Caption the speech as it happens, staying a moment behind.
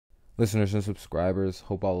Listeners and subscribers,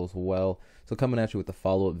 hope all is well. So coming at you with a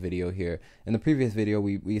follow-up video here. In the previous video,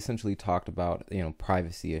 we essentially talked about,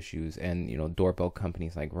 privacy issues and, doorbell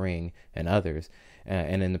companies like Ring and others.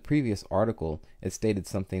 And in the previous article, it stated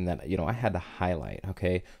something that, I had to highlight,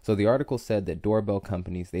 okay? So the article said that doorbell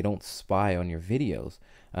companies, they don't spy on your videos.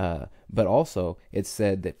 But also it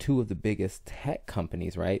said that two of the biggest tech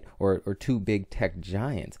companies, right, or two big tech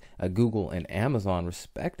giants, Google and Amazon,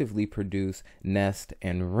 respectively produce Nest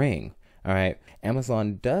and Ring. All right.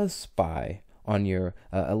 Amazon does spy on your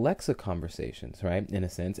Alexa conversations, right, in a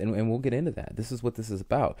sense, and we'll get into that. This is what this is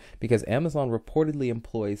about, because Amazon reportedly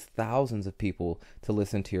employs thousands of people to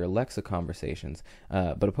listen to your Alexa conversations,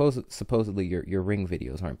 but supposedly your Ring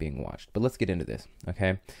videos aren't being watched. But let's get into this,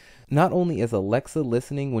 okay? Not only is Alexa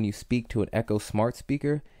listening when you speak to an Echo smart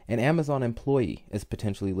speaker, an Amazon employee is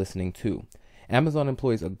potentially listening too. Amazon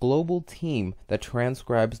employs a global team that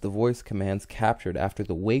transcribes the voice commands captured after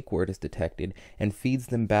the wake word is detected and feeds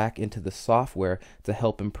them back into the software to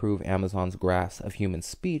help improve Amazon's grasp of human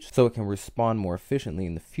speech so it can respond more efficiently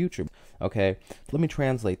in the future. Okay, let me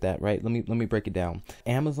translate that, right? Let me break it down.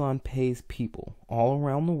 Amazon pays people all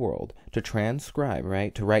around the world to transcribe,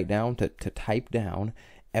 right? To write down, to type down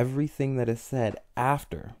everything that is said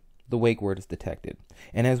after the wake word is detected.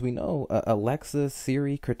 And as we know, Alexa,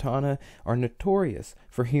 Siri, Cortana are notorious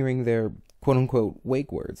for hearing their quote-unquote wake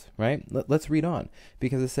words, right? Let's read on,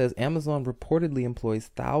 because it says Amazon reportedly employs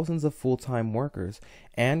thousands of full-time workers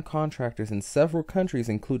and contractors in several countries,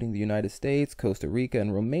 including the United States, Costa Rica,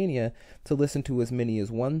 and Romania, to listen to as many as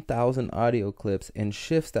 1,000 audio clips in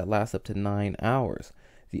shifts that last up to 9 hours.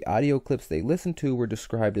 The audio clips they listened to were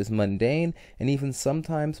described as mundane and even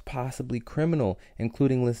sometimes possibly criminal,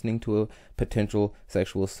 including listening to a potential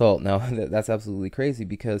sexual assault. Now, that's absolutely crazy,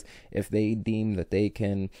 because if they deem that they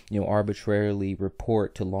can, arbitrarily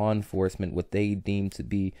report to law enforcement what they deem to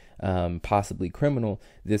be possibly criminal,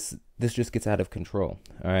 this just gets out of control,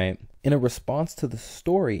 all right? In a response to the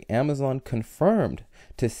story, Amazon confirmed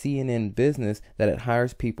to CNN Business that it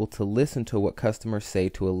hires people to listen to what customers say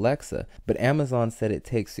to Alexa, but Amazon said it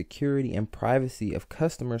takes security and privacy of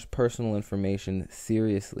customers' personal information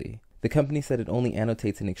seriously. The company said it only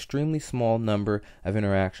annotates an extremely small number of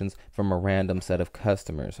interactions from a random set of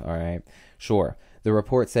customers, all right? Sure. The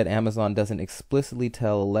report said Amazon doesn't explicitly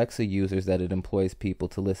tell Alexa users that it employs people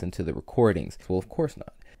to listen to the recordings. Well, of course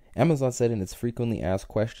not. Amazon said in its frequently asked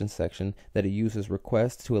questions section that it uses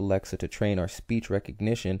requests to Alexa to train our speech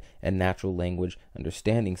recognition and natural language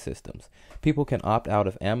understanding systems. People can opt out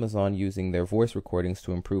of Amazon using their voice recordings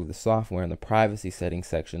to improve the software in the privacy settings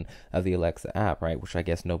section of the Alexa app, right? Which I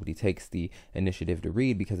guess nobody takes the initiative to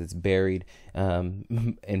read because it's buried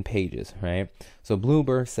in pages, right? So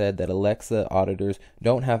Bloomberg said that Alexa auditors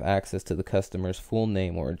don't have access to the customer's full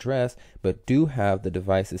name or address, but do have the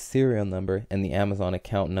device's serial number and the Amazon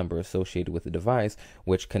account number associated with the device,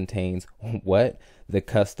 which contains what? The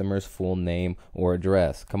customer's full name or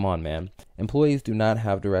address. Come on, man. Employees do not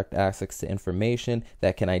have direct access to information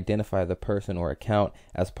that can identify the person or account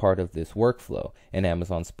as part of this workflow, an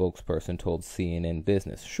Amazon spokesperson told CNN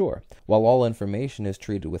Business. Sure, while all information is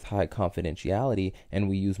treated with high confidentiality and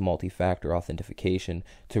we use multi-factor authentication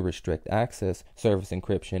to restrict access, service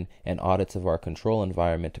encryption, and audits of our control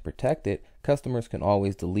environment to protect it, customers can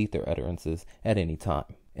always delete their utterances at any time.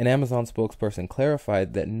 An Amazon spokesperson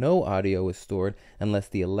clarified that no audio is stored unless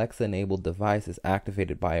the Alexa-enabled device is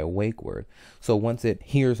activated by a wake word. So once it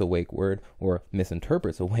hears a wake word or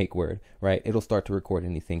misinterprets a wake word, right, it'll start to record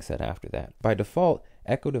anything said after that. By default,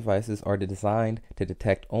 Echo devices are designed to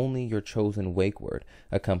detect only your chosen wake word,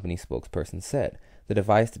 a company spokesperson said. The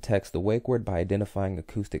device detects the wake word by identifying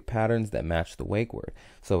acoustic patterns that match the wake word.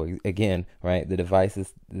 So again, right, the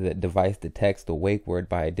device detects the wake word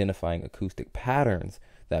by identifying acoustic patterns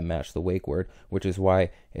that match the wake word, which is why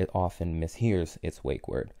it often mishears its wake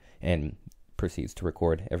word and proceeds to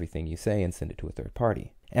record everything you say and send it to a third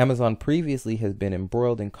party. Amazon previously has been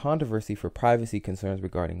embroiled in controversy for privacy concerns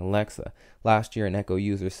regarding Alexa. Last year, an Echo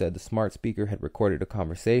user said the smart speaker had recorded a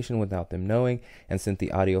conversation without them knowing and sent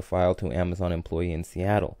the audio file to an Amazon employee in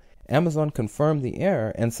Seattle. Amazon confirmed the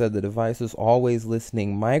error and said the device's always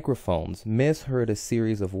listening microphones misheard a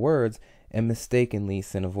series of words and mistakenly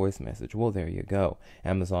sent a voice message. Well, there you go.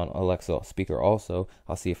 Amazon Alexa speaker also,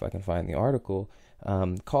 I'll see if I can find the article,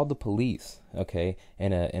 called the police, okay,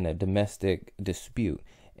 in a domestic dispute,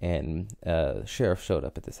 and sheriff showed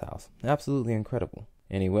up at this house. Absolutely incredible.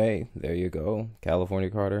 Anyway, there you go. California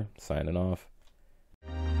Carter, signing off.